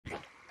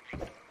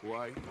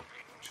White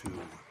to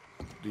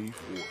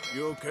D4.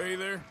 You okay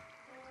there?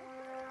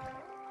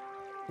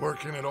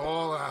 Working it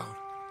all out.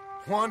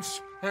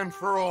 Once and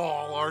for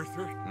all,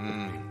 Arthur.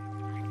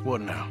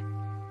 What now?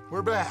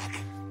 We're back,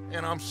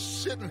 and I'm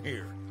sitting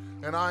here,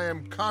 and I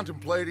am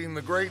contemplating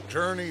the great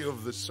journey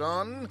of the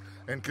sun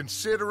and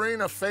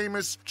considering a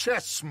famous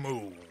chess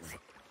move.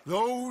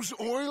 Those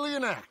oily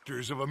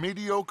enactors of a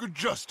mediocre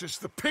justice,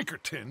 the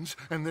Pinkertons,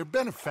 and their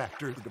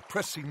benefactor, the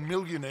depressing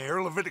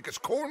millionaire Leviticus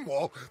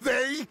Cornwall,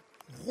 they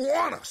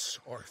want us,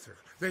 Arthur.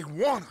 They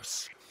want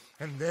us.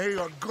 And they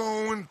are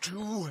going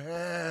to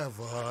have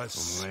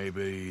us. Well,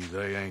 maybe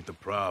they ain't the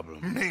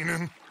problem.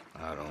 Meaning?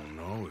 I don't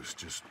know. It's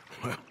just,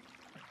 well,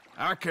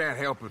 I can't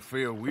help but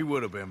feel we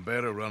would have been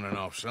better running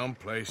off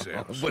someplace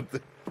else. But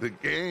the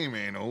game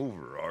ain't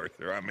over,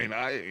 Arthur. I mean,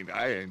 I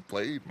ain't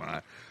played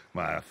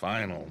my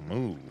final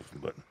move,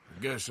 but...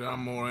 Guess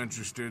I'm more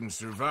interested in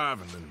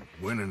surviving than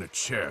winning a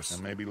chess.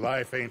 And maybe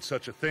life ain't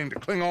such a thing to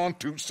cling on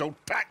to so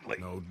tightly.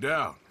 No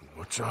doubt.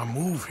 What's our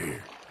move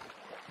here?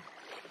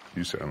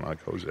 You sound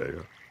like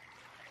Hosea.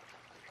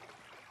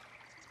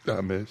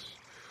 I miss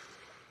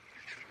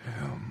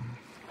him.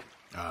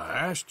 I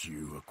asked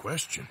you a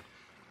question.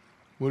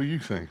 What do you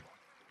think?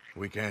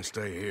 We can't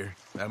stay here.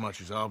 That much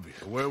is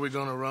obvious. Where are we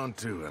gonna run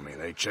to? I mean,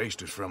 they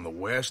chased us from the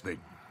west. They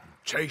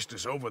chased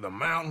us over the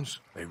mountains.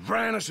 They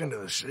ran us into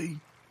the sea.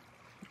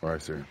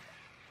 Arthur,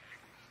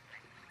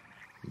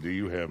 do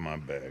you have my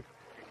back?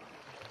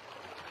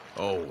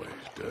 Always,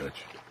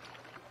 Dutch.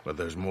 But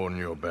there's more than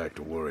your back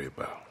to worry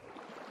about.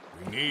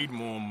 We need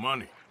more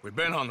money. We've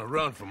been on the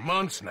run for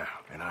months now,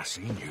 and I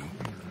seen you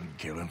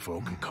killing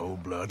folk in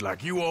cold blood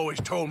like you always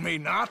told me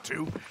not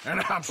to.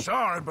 And I'm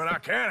sorry, but I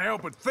can't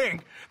help but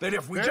think that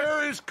if we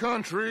There is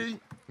country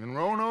in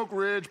Roanoke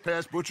Ridge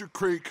past Butcher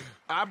Creek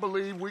I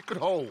believe we could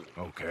hold.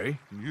 Okay.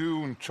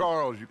 You and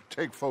Charles, you could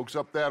take folks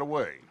up that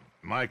way.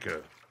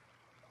 Micah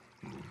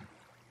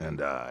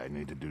and I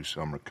need to do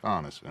some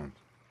reconnaissance.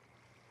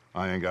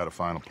 I ain't got a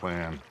final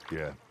plan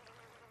yet.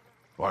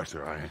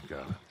 Arthur, I ain't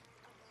got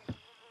it.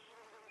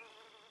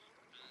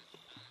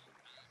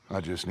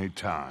 I just need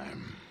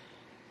time.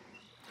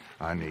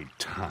 I need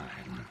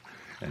time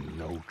and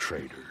no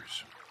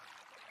traitors.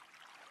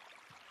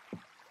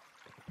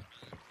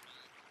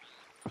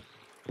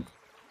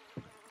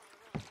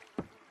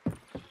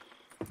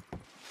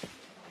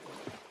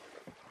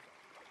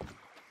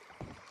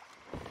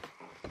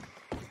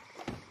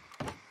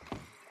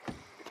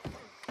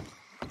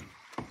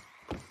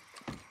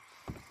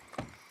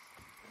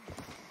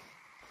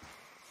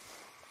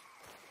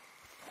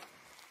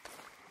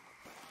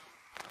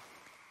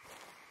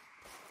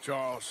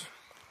 Charles,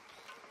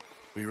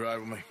 be right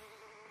with me.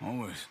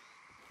 Always.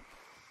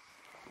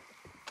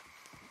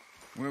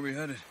 Where are we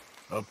headed?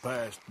 Up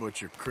past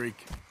Butcher Creek.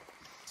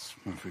 It's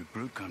Murfree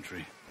brute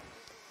country.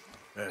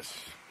 That's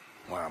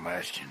why I'm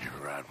asking you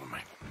to ride with me.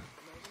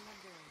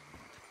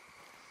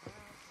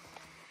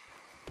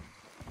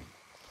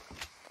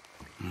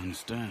 I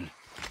understand.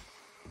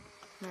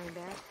 Very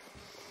bad.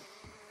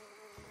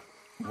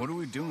 What are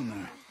we doing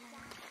there?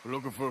 We're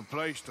looking for a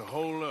place to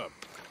hole up.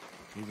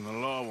 Even the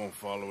law won't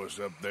follow us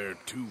up there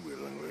too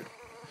willingly.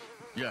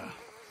 Yeah.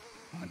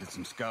 I did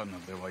some scouting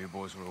up there while you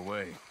boys were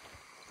away.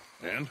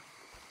 And?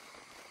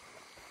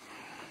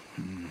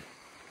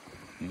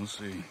 You'll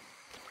see.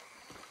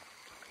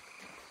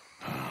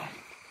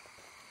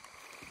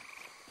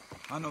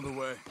 I know the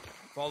way.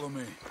 Follow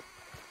me.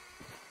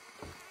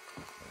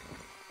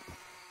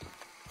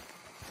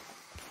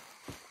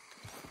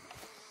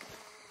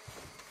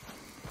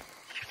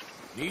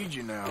 Need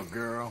you now,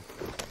 girl.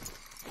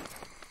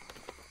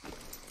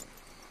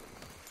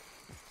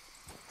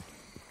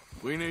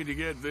 We need to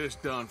get this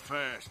done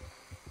fast.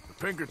 The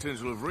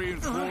Pinkertons will have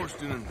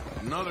reinforced in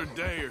another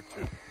day or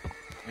two.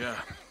 Yeah.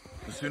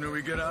 The sooner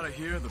we get out of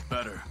here, the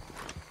better.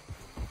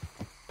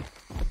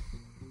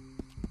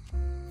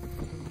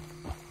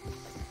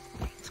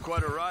 It's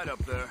quite a ride up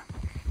there.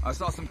 I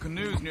saw some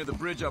canoes near the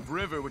bridge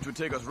upriver, which would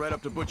take us right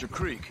up to Butcher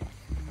Creek.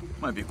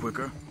 Might be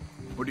quicker.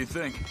 What do you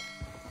think?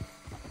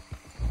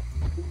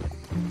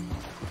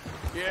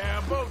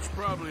 Yeah, a boat's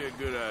probably a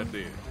good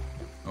idea.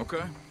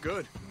 Okay,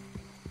 good.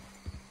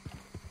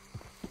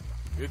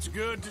 It's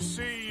good to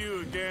see you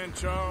again,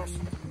 Charles.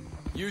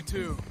 You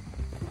too.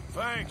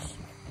 Thanks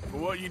for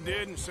what you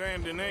did in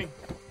Saint Denis.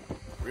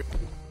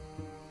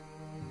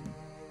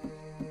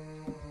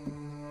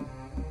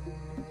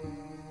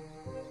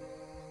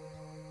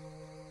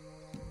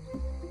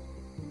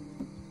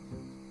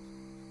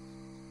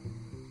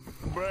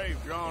 Brave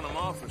drawing them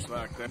off us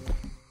like that.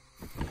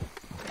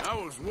 I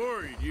was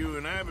worried you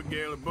and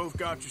Abigail had both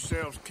got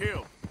yourselves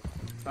killed.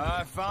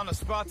 I found a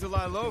spot to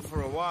lie low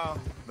for a while,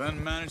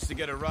 then managed to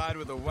get a ride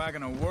with a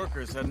wagon of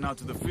workers heading out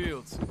to the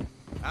fields.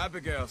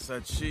 Abigail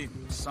said she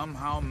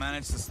somehow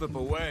managed to slip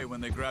away when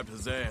they grabbed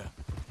Hosea.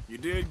 You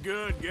did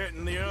good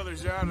getting the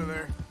others out of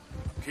there.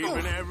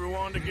 Keeping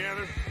everyone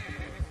together.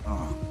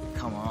 Oh,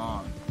 come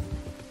on.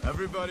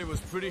 Everybody was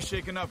pretty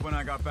shaken up when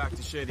I got back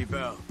to Shady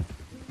Belle.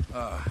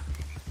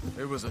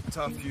 It was a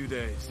tough few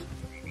days.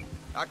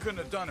 I couldn't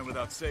have done it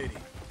without Sadie.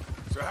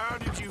 So how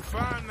did you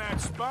find that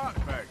spot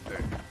back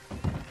there?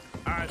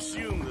 I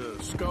assume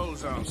the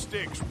skulls on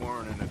sticks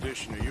weren't an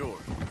addition of yours.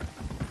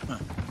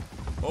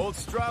 Old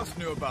Strauss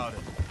knew about it.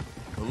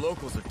 The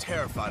locals are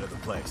terrified of the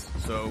place,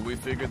 so we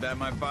figured that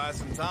might buy us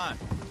some time.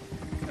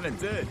 And it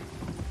did.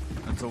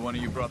 Until one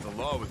of you brought the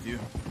law with you.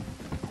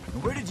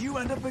 And where did you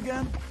end up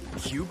again?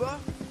 Cuba?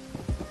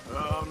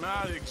 Oh,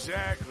 not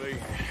exactly.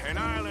 An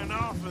island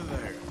off of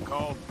there,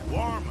 called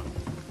Warma.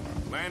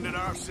 Landed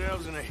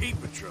ourselves in a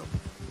heap of trouble.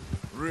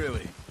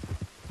 Really?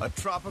 A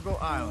tropical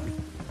island?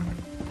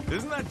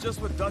 Isn't that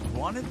just what Dutch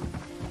wanted?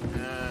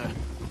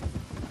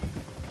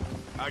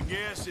 I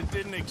guess it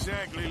didn't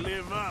exactly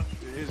live up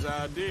to his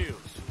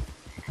ideals.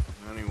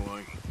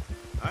 Anyway,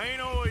 I ain't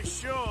always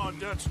sure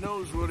Dutch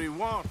knows what he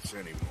wants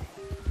anymore.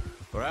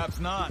 Perhaps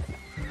not,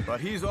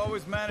 but he's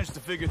always managed to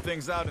figure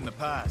things out in the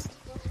past.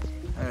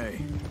 Hey.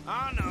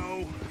 I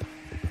know.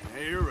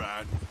 Hey, you're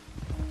right.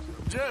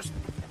 Just...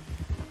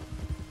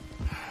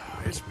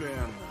 It's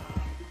been...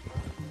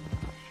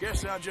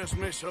 Guess I just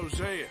miss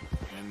Hosea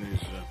and his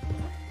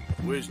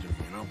wisdom,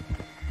 you know?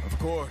 Of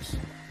course.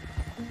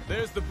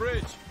 There's the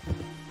bridge.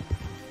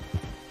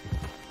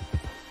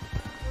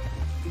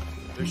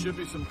 There should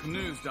be some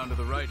canoes down to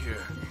the right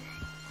here.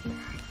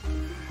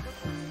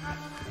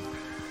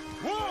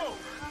 Whoa!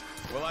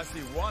 Well, I see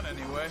one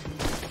anyway.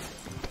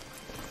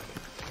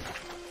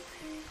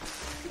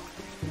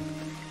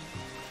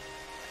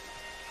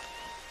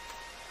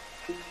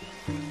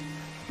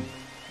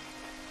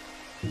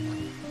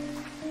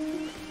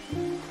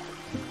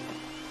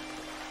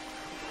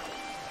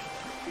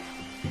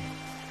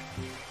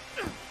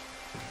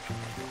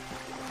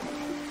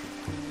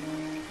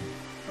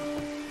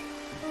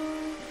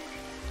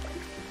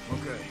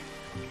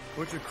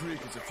 Butcher Creek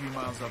is a few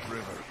miles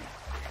upriver.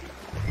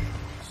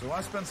 So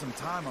I spent some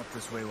time up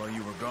this way while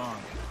you were gone.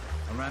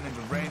 I ran into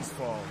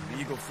Rainsfall and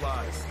the Eagle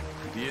Flies,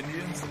 the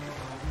Indians,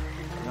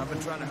 and I've been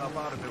trying to help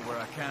out a bit where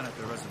I can at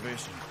the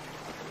reservation.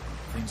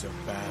 Things are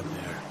bad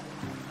there.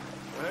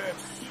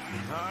 That's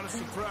not a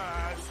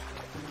surprise.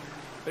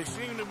 They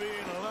seem to be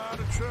in a lot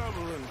of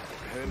trouble and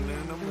heading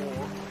into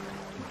more.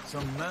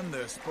 Some men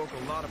there spoke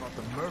a lot about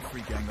the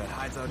Murfree gang that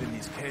hides out in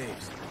these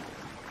caves.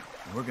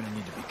 And we're gonna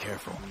need to be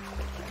careful.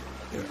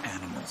 They're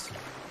animals.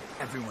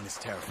 Everyone is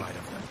terrified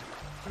of them.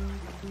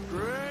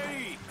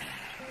 Great!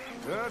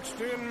 Dutch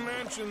didn't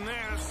mention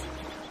this.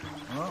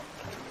 Well,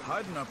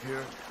 hiding up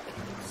here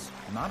is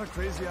not a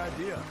crazy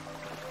idea.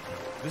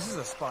 This is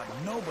a spot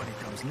nobody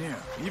comes near,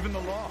 even the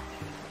law.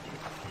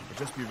 But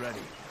just be ready.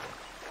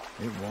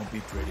 It won't be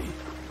pretty.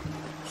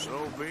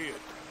 So be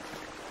it.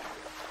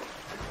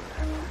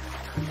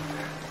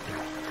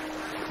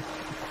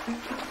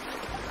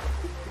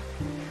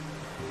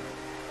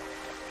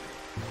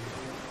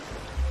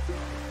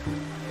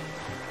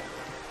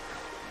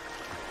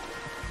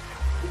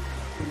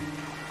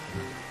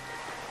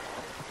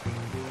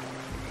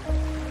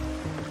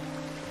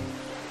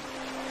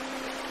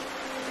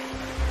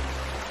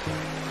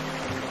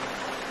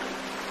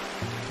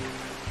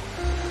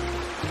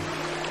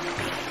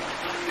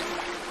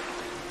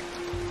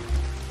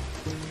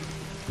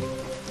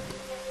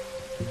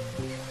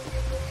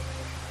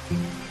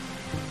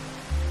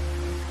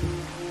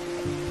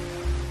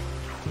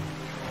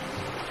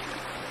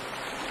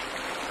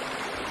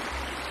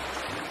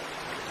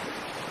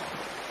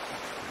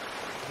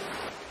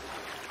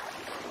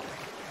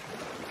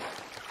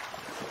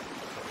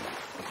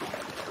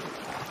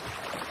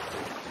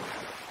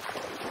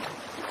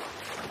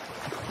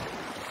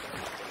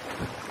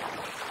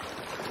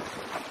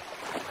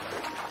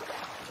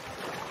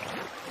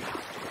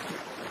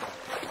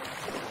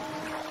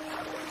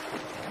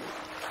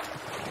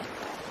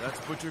 That's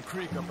Butcher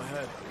Creek up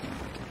ahead.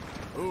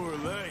 Who are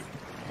they?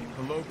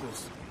 The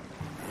locals.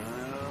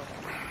 Well,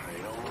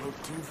 they don't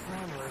look too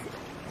friendly.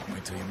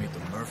 Wait till you meet the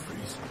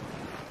Murfrees.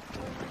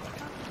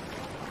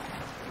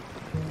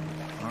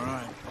 All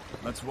right,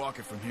 let's walk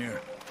it from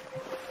here.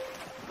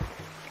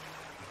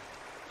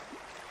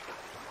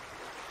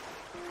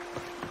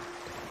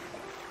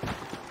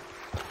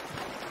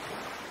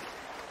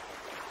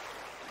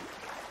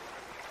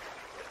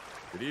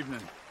 Good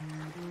evening.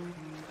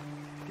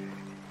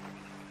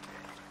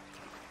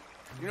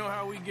 You know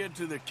how we get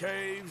to the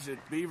caves at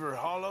Beaver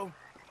Hollow?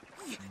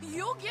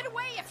 You'll get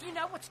away if you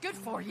know what's good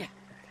for you.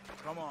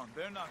 Come on,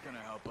 they're not gonna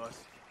help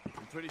us.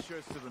 I'm pretty sure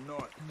it's to the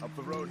north, up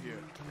the road here.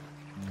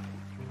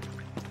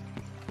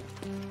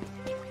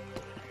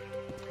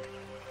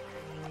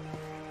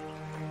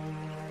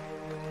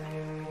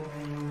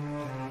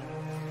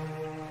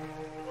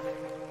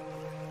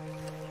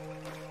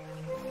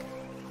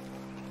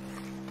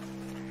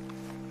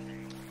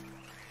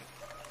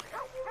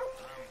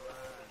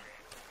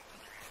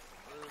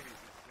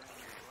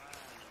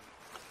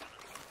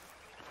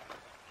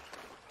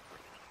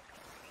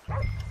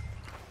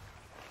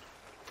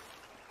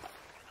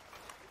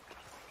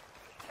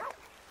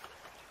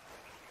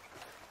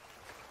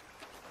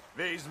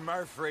 These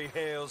Murfree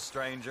hills,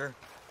 stranger.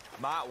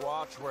 Might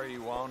watch where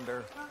you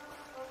wander.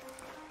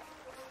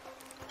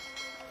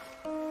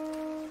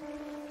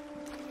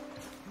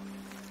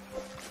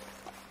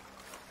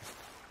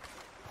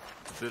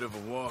 Bit of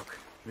a walk.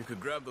 We could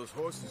grab those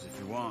horses if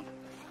you want.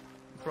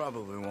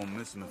 Probably won't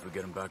miss them if we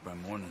get them back by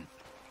morning.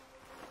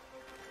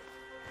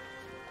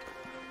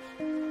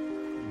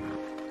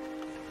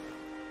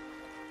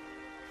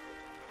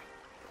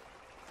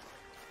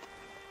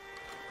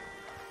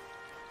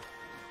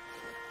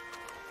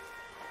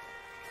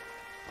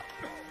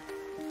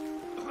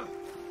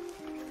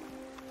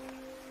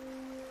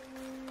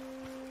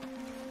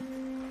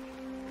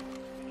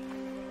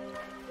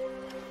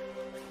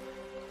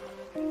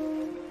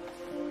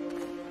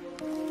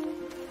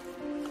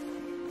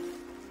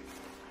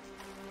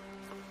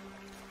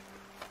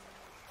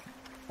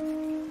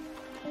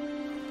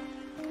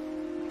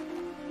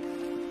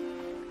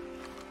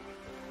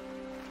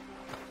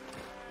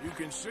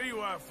 You can see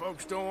why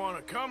folks don't want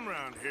to come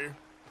around here.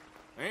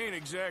 Ain't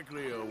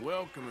exactly a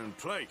welcoming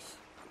place.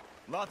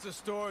 Lots of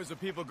stories of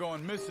people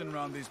going missing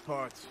around these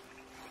parts.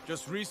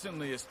 Just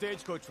recently, a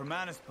stagecoach from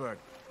Annesburg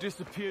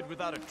disappeared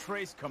without a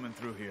trace coming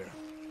through here.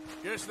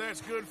 Guess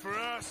that's good for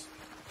us.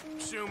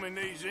 Assuming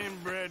these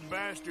inbred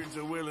bastards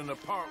are willing to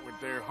part with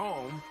their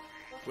home,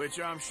 which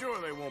I'm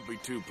sure they won't be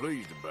too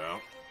pleased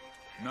about.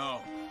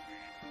 No,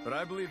 but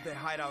I believe they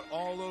hide out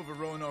all over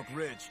Roanoke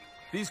Ridge.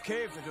 These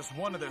caves are just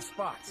one of their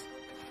spots,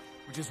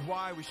 which is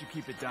why we should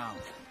keep it down.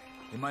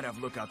 They might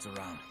have lookouts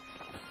around.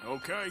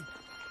 Okay.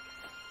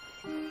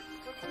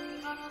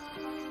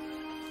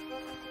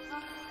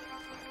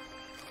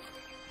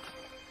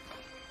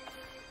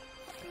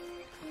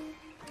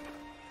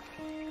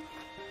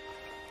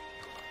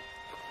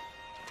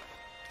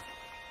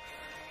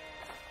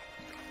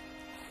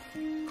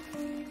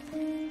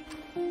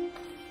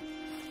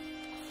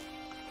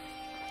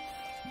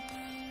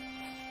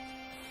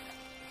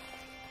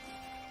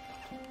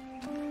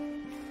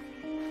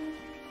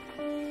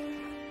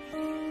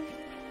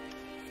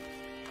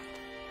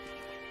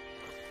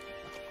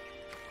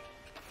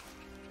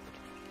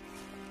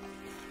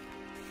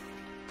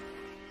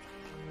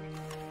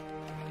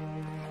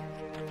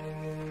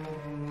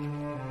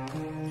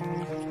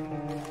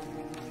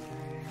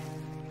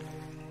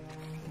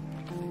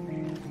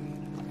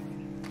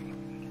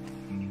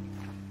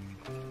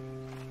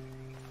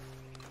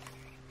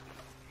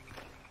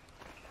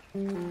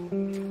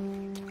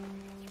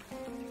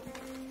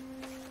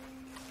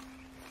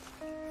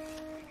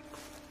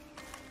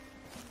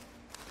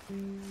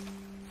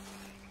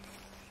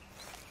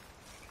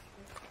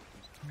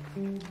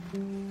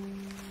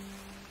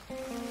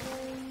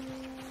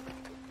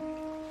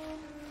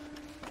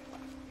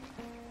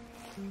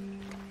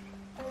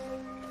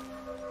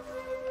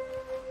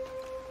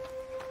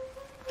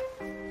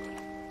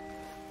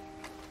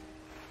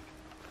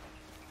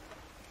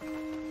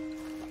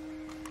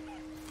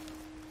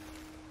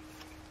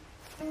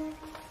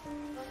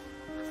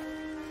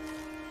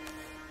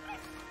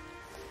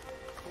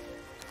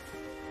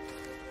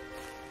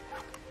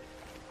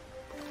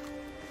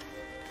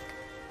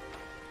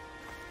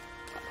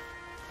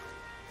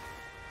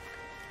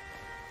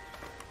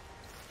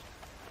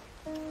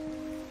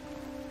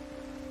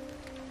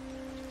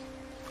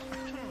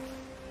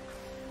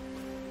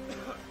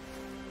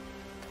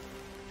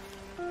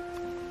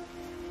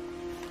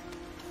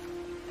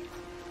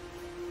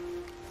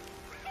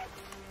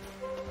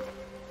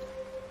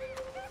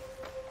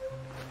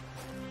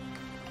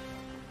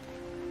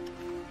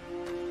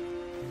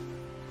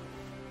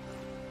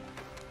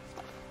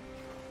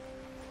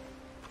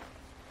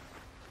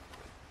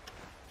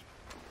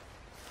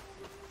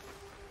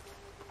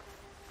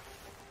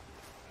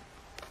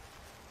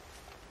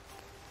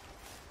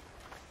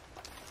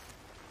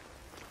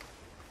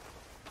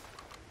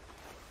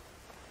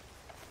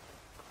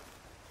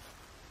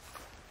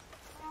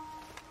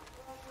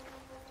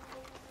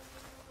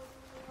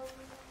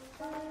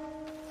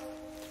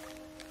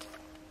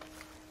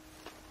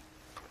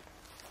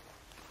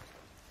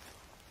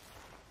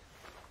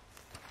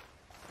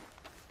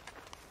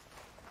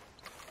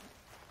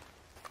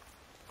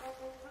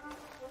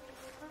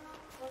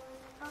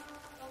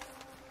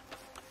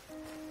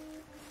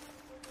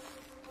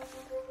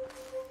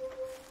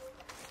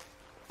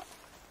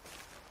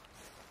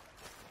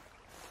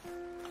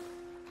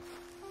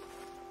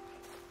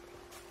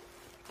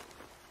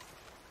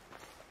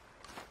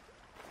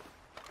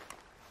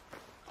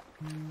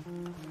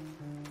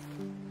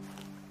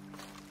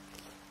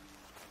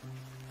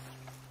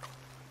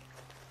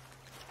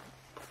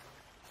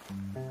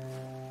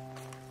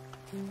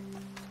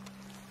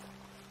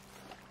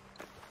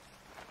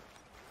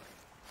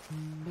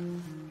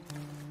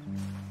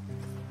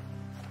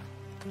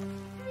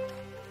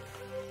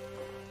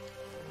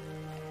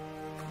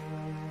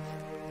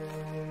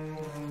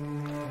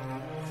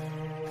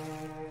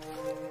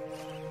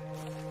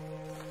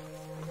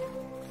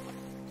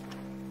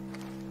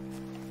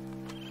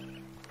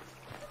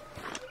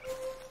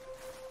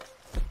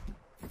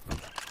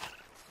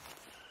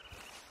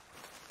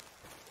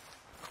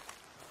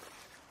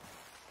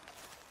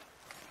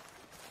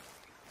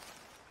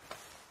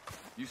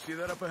 You see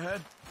that up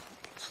ahead?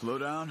 Slow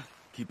down,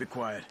 keep it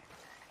quiet.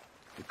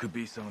 It could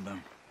be some of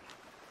them.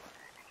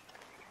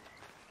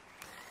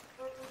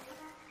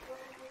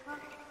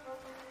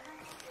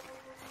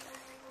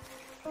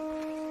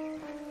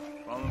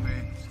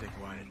 stay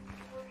quiet.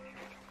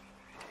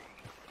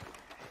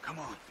 Come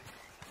on.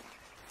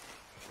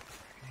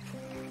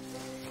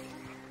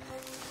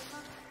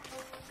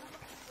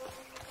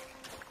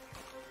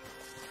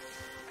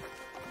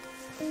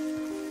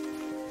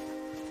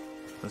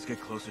 Let's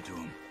get closer to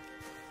him.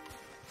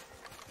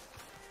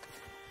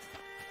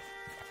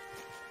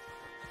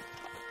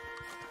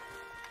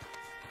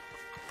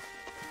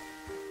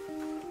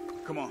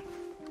 Come on,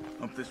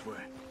 up this way.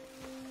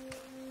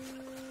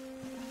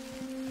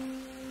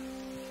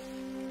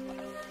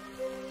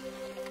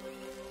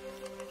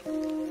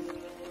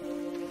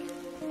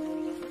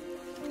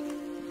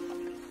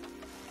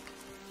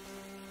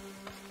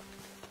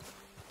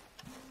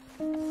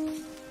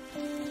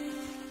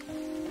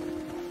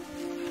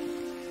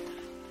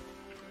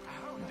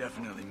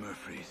 Definitely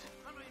Murfrees.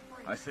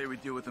 I say we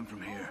deal with them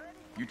from here.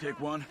 You take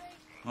one,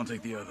 I'll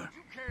take the other.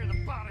 You carry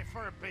the body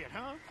for a bit,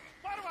 huh?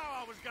 Why do I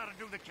always gotta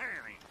do the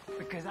carrying?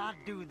 Because I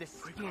do the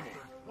skinning.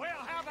 Well,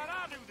 how about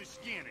I do the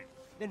skinning?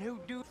 Then who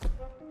do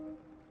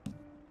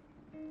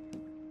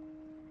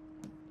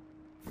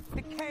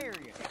the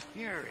carrying?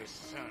 You're a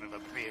son of a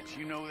bitch,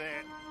 you know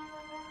that?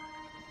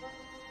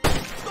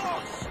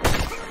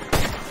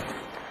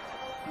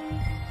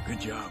 Good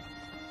job.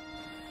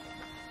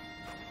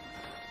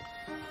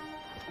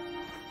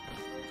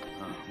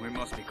 We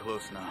must be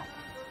close now.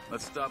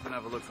 Let's stop and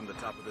have a look from the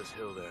top of this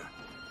hill there.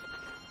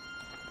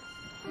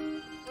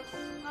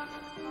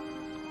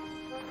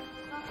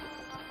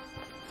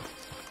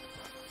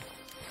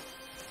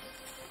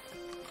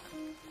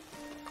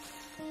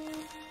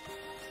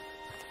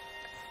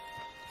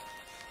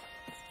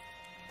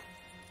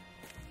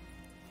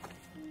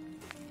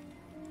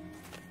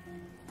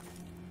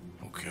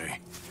 Okay.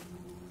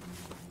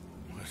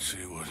 Let's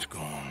see what's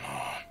going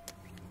on.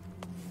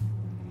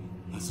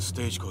 That's the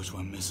stagecoach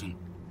we're missing.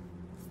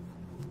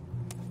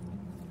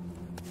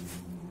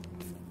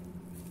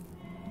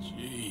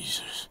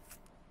 Jesus.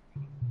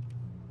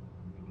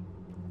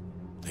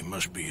 They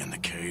must be in the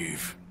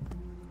cave.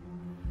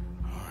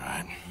 All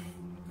right.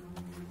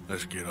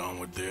 Let's get on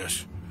with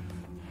this.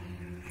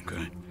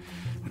 Okay.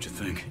 What you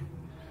think?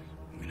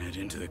 We can head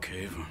into the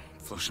cave or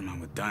flush them out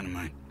with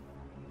dynamite?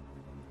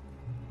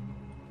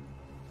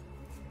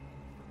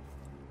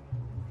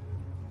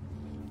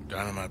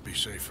 Dynamite be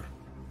safer.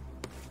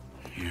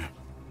 Here.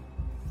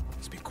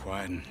 Let's be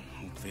quiet and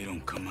hope they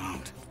don't come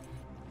out.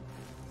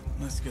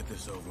 Let's get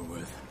this over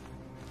with.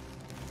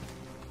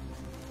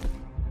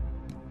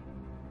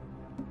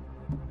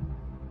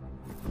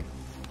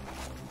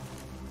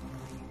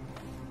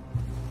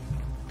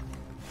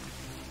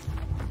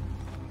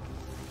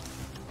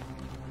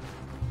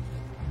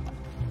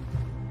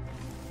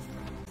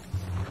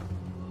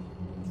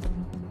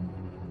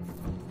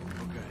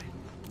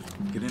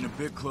 Okay. Get in a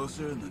bit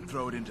closer and then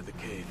throw it into the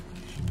cave.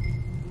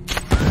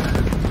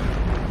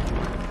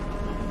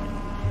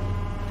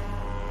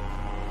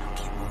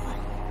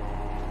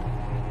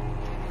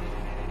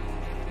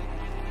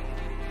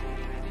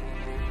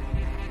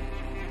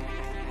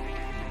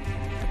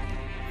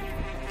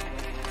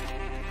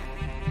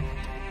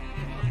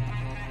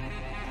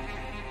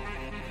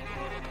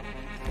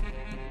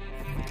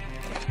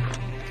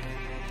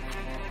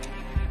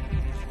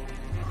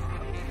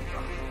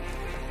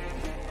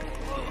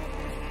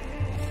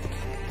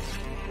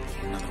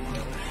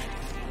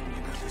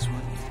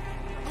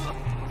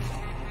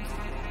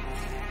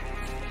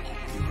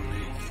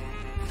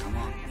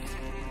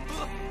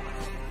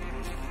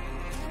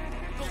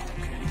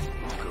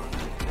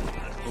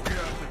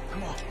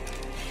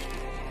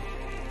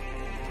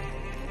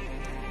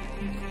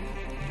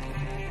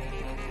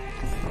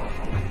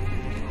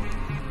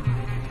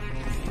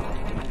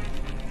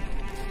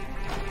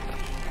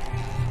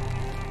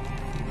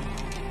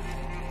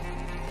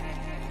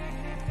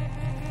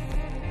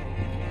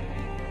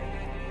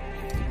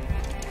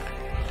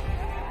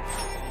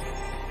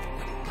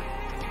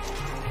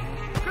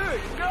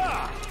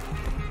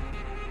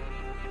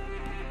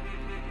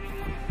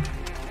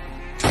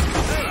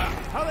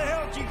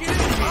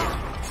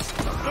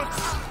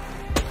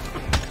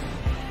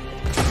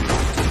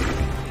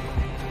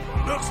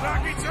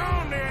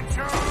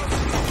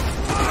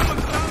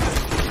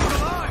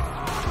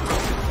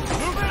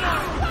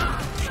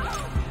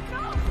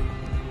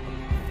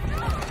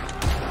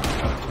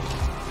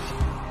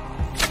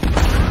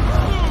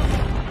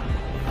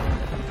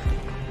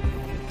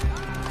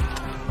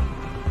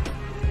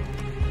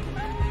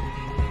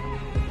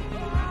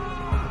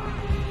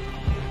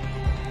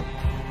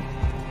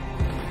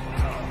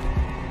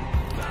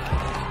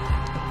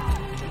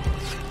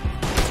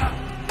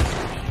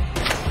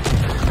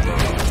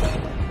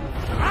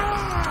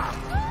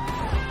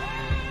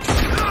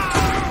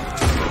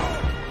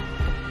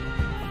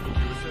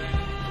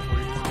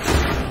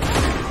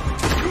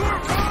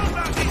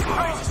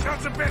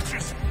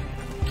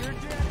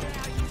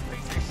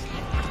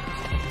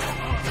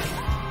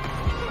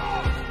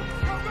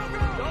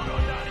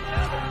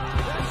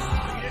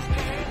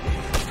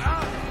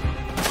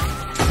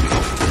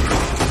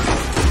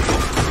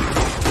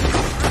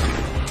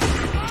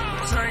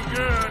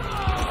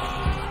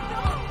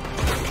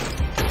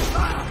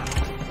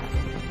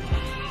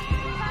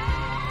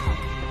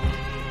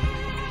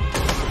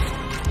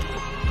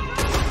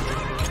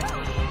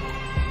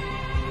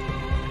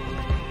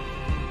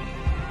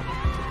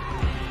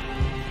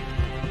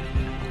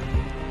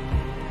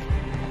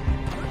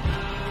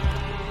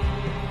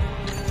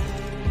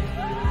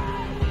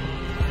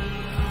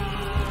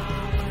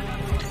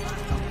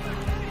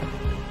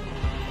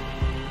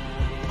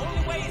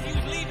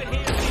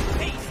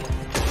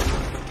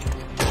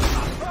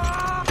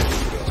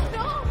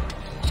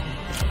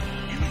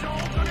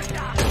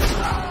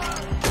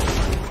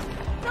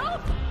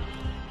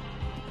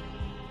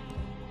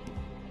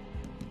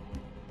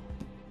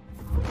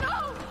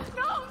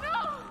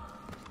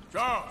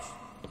 Charles,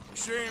 you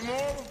see any more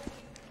of them?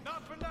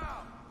 Not for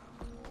now.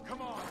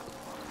 Come on.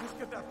 Let's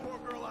get that poor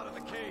girl out of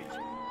the cage.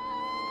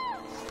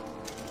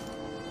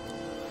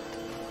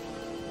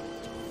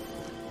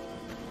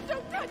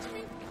 Don't touch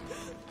me!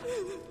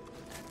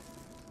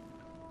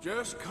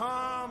 Just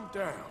calm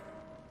down.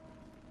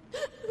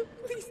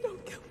 Please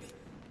don't kill me.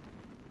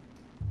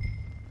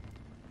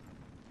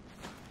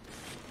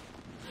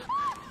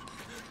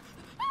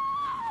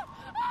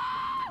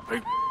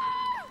 Hey.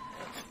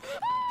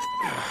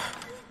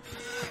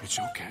 It's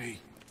okay.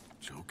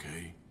 It's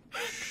okay.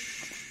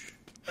 Shh.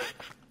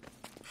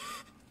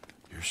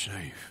 You're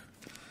safe.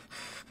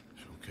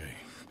 It's okay.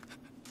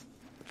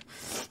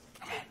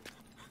 Come on.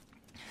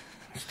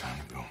 It's time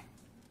to go.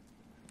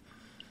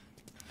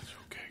 It's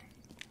okay.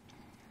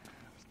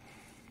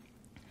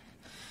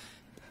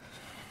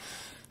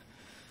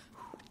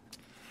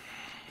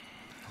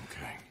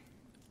 Okay.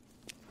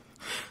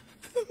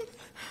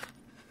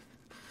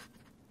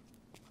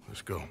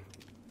 Let's go.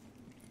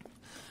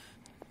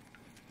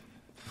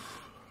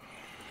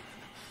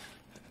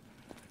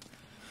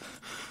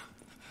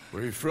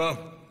 Where are you from?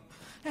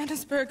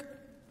 Annesburg.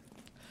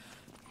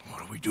 What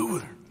do we do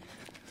with her?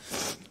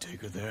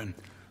 Take her there and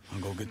I'll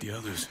go get the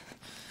others.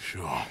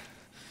 Sure.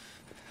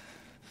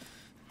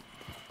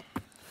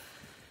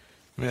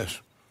 Miss,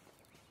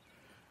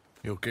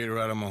 you okay to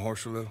ride on my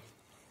horse a little?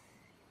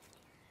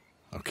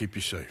 I'll keep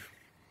you safe.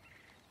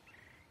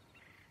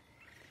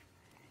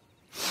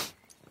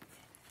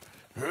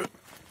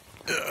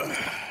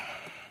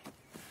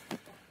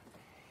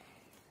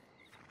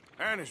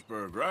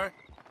 Annesburg, right?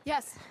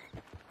 Yes.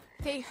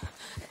 They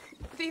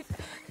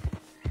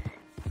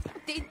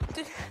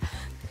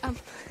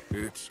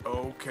It's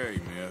okay,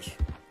 miss.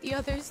 the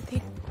others,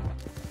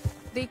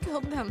 they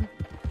killed them.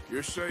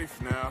 You're safe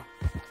now.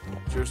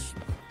 Just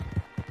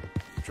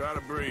try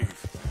to breathe.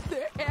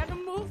 They're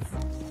animals.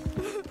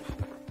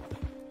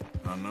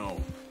 I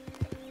know.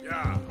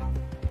 Yeah.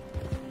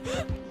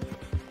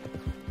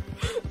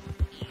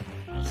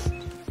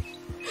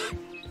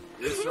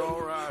 It's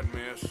all right,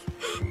 miss.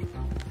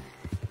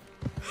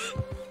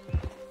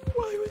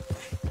 Why would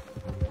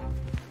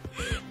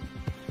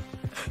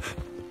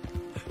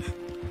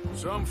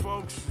Some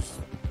folks is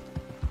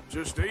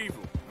just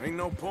evil. Ain't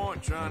no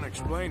point trying to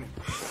explain it.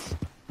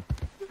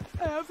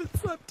 I haven't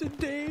slept in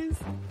days.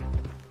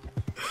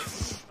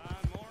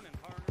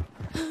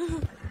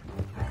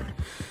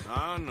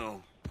 I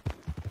know.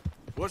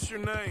 What's your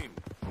name,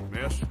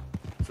 miss?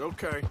 It's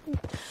okay.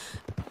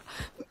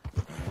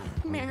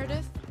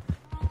 Meredith.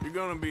 You're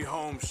gonna be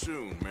home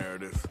soon,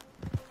 Meredith.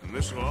 And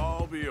this'll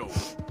all be over.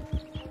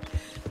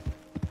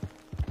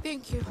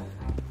 Thank you.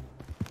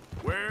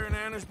 Where in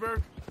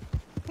Annesburg?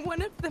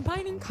 One of the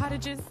mining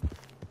cottages.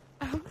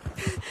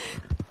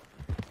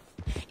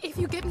 If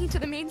you get me to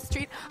the main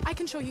street, I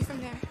can show you from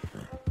there.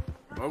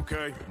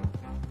 Okay.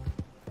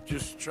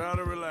 Just try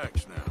to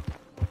relax now.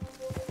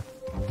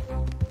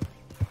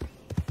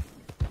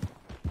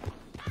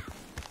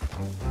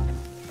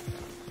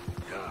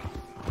 Yeah.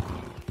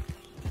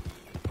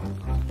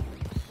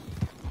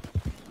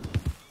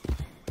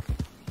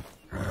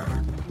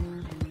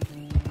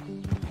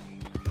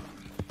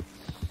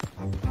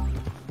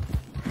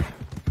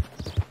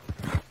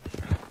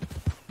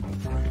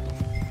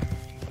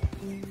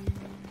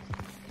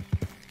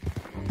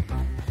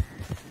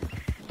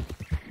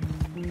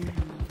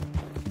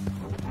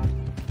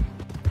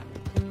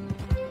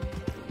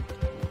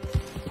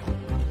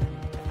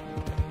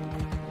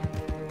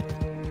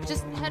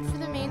 Just head for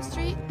the main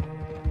street.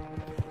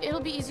 It'll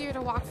be easier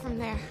to walk from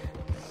there.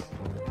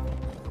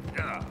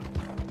 Yeah.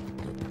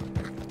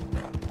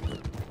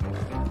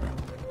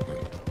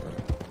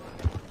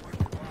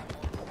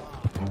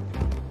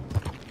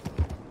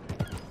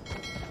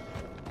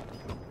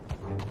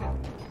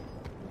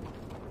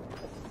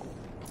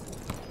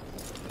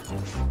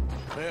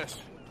 Miss.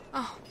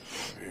 Oh.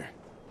 Here.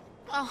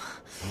 Oh.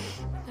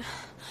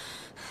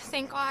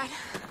 Thank God.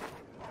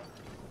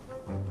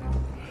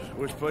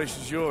 Which place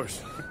is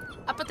yours?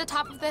 Up at the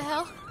top of the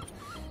hill.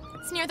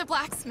 It's near the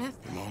blacksmith.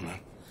 Come on, man.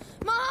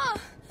 Ma!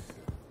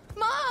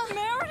 Ma!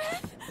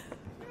 Meredith!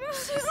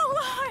 She's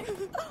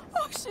alive!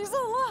 Oh, she's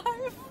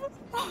alive!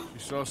 You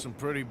saw some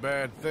pretty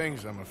bad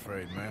things, I'm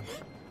afraid, ma'am.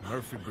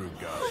 Murfree brood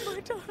got Oh, us. my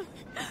darling.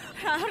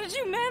 How did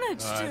you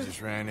manage I to...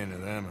 just ran into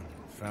them and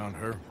found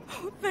her.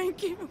 Oh,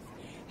 thank you.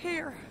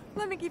 Here,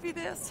 let me give you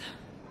this.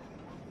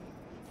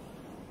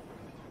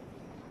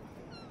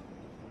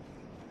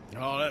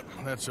 Oh,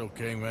 that's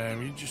okay,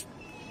 ma'am. You just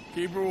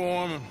keep her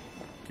warm and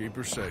keep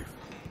her safe.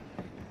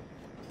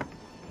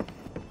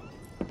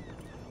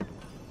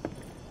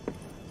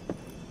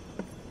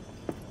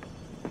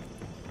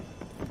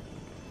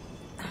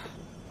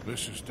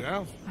 Mrs.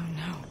 Downs? Oh,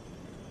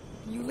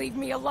 no. You leave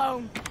me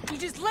alone. You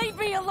just leave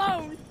me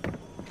alone.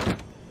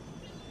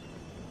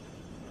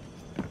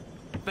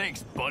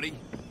 Thanks, buddy.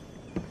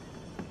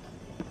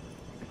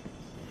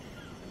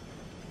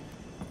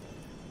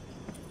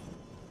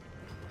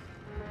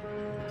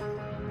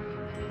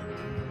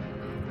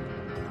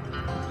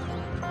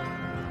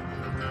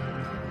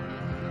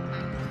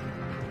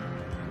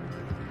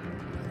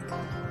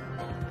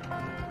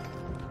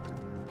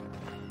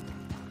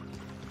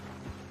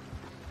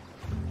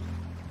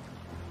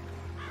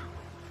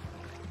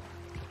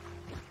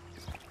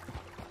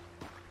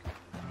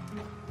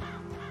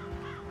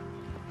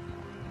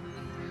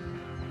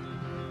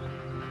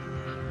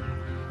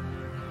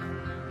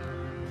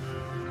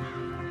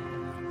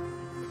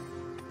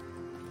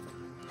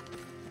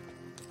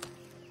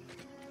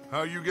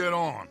 How you get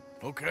on?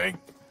 Okay.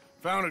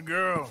 Found a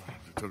girl.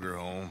 Took her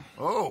home.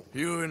 Oh.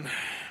 You and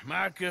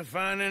Micah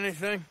find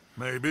anything?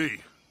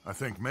 Maybe. I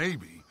think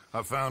maybe.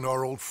 I found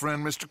our old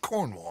friend, Mr.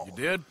 Cornwall. You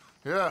did?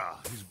 Yeah,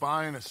 he's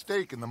buying a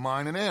stake in the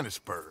mine in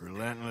Annesburg.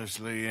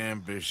 Relentlessly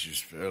ambitious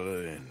fella,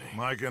 isn't he?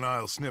 Mike and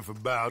I'll sniff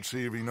about,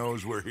 see if he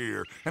knows we're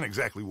here, and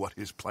exactly what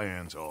his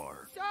plans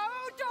are. So,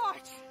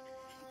 Dutch,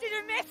 did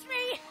you miss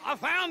me? I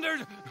found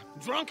her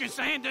drunk in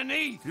Saint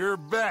Denis. You're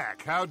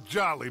back. How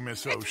jolly,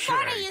 Miss It's O'Shea.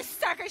 funny, you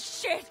suck of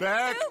shit.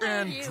 Back Who are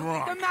and you?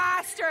 drunk. The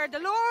Master, the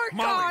Lord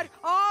Molly, God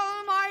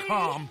Almighty.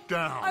 calm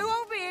down. I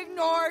won't be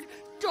ignored.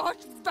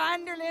 Dutch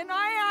Vanderlyn,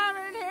 I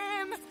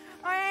am him.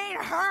 I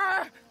ain't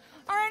her.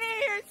 Or any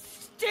of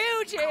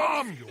your stooges.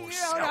 Calm You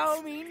yourself. don't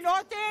owe me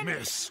nothing.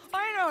 Miss.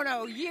 I don't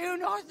owe you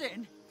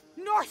nothing.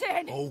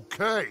 Nothing.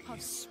 Okay. I'll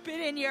spit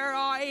in your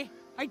eye.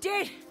 I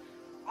did.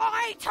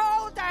 I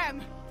told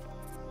them.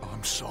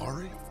 I'm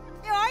sorry?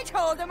 Yeah, I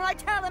told them and I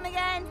tell them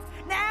again.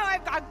 Now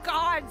I've got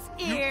God's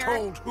ear. You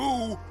told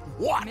who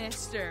what?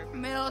 Mr.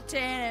 Milton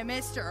and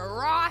Mr.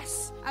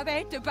 Ross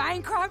about the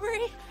bank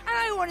robbery, and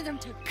I wanted them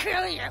to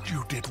kill you.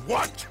 You did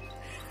what?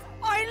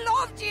 I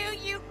loved you,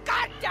 you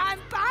goddamn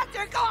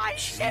bastard! Go on,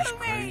 shoot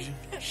me!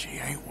 She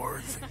ain't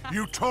worth it.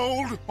 You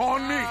told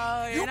on me.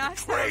 Oh, you're You not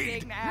so betrayed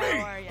big now, me.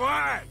 are you?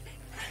 What?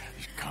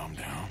 Just calm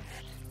down.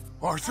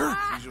 Arthur,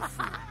 She's a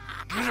fool.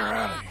 Get her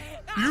out of here.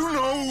 you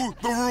know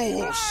the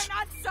rules. You're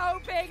not so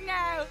big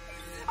now.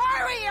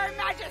 Are we, Your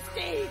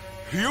Majesty?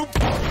 You...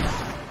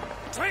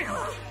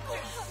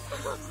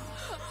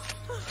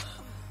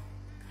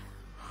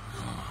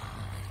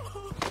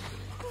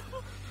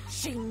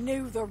 She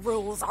knew the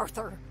rules,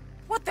 Arthur.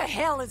 What the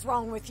hell is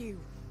wrong with you?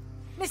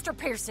 Mr.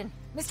 Pearson,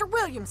 Mr.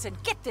 Williamson,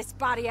 get this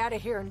body out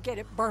of here and get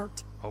it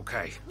burnt.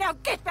 Okay. Now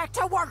get back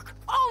to work,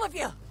 all of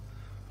you!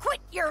 Quit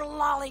your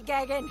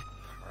lollygagging!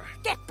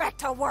 Get back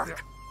to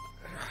work!